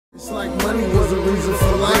It's like money was a reason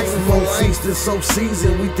for life. More feast and so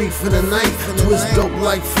season, we thief for the night. Twist dope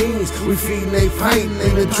like fiends, we feedin' they pint.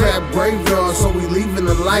 In the trap graveyard, so we leaving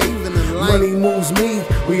the light. Money moves me,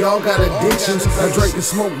 we all got addictions. I drink and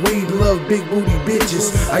smoke weed, love big booty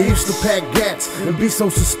bitches. I used to pack gats and be so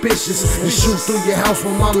suspicious, and shoot through your house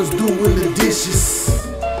when mama's doing the dishes.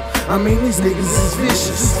 I mean, these niggas is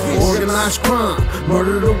vicious. Organized crime,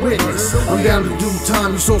 murder the witness. I'm down to do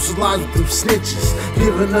time, you socialize with them snitches.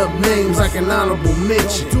 Giving up names like an honorable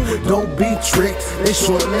mention. Don't be tricked, they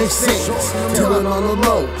shorten their sentence. Telling on the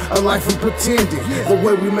low, a life of pretending. The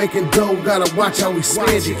way we making dough, gotta watch how we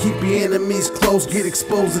spend it. Keep your enemies close, get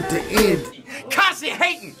exposed at the end. Constant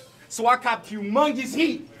hating, so I copped humongous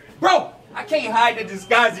heat. Bro, I can't hide the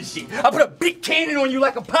disguise and shit. I put a big cannon on you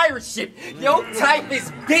like a pirate ship. Yo type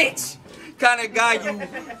is bitch. Kinda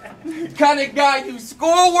guy you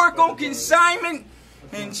schoolwork on consignment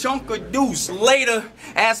and chunk a deuce. Later,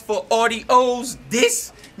 as for audios,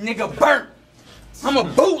 this nigga burnt. I'm a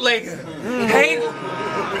bootlegger. Hey,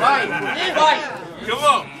 fight. Come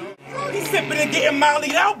on. He's sipping and getting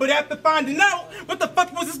mollied out, but after finding out, what the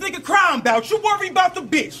fuck was this nigga crying about? You worry about the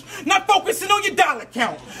bitch, not focusing on your dollar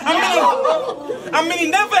count. I mean, he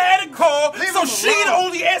never had a car, so she the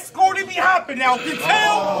only escorted me hopping out. You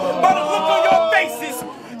tell by the look on your faces.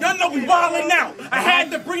 Y'all know we wildin' out. I had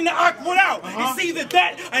to bring the awkward out. It's either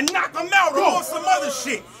that and knock him out or on some other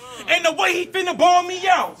shit. And the way he finna ball me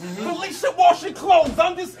out. Felicia washing clothes.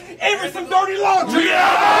 I'm just airing some dirty laundry.